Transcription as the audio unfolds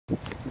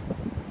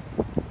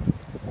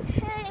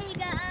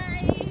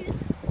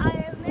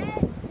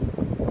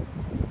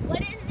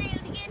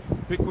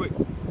Pickwick.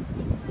 Dam,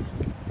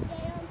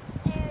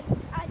 and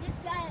I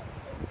just got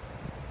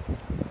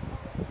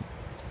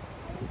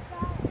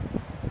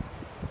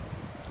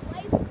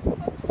away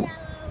from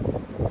shallow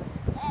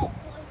at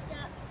Boy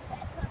Scout,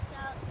 at Cub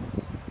Scouts,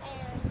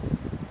 and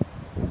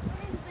we're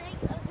going to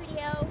make a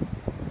video.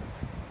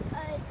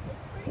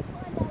 It's pretty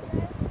fun down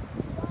there.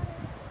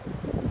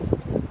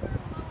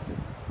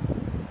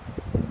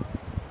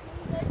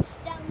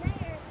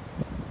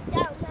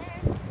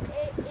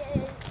 It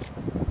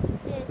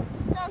is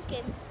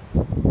sunken.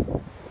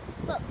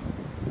 Look,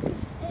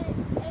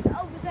 and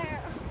over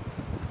there,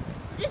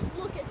 just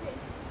look at this.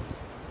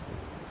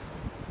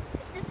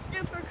 It's just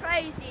super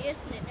crazy,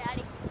 isn't it,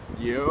 Daddy?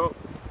 Yep.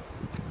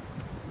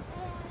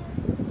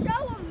 And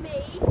showing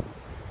me.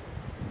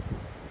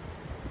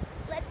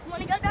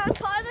 Want to go down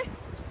farther?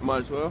 Might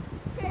as well.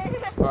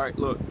 Alright,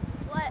 look.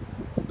 What?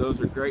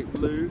 Those are great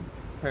blue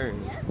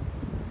herring. Yep.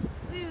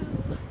 Ooh,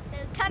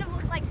 they kind of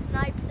look like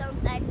snipes,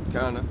 don't they?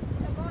 Kinda.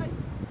 Come on.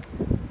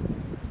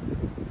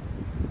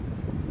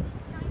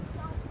 Snipes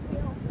aren't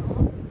real,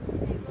 dog.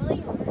 They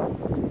really aren't.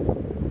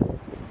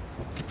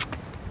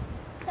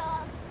 So,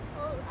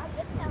 well, I'm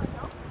just telling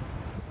y'all.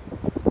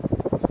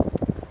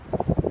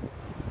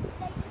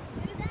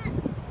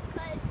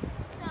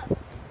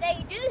 They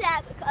do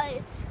that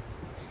because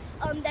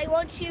they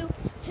want you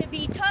to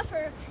be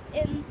tougher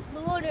in the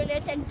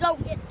wilderness and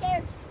don't get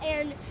scared.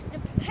 And the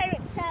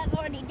parents have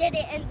already did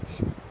it,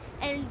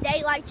 and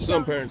they like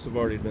Some parents have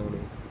already done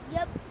it.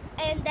 Yep,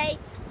 and they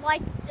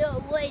like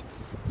the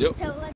woods. Yep. So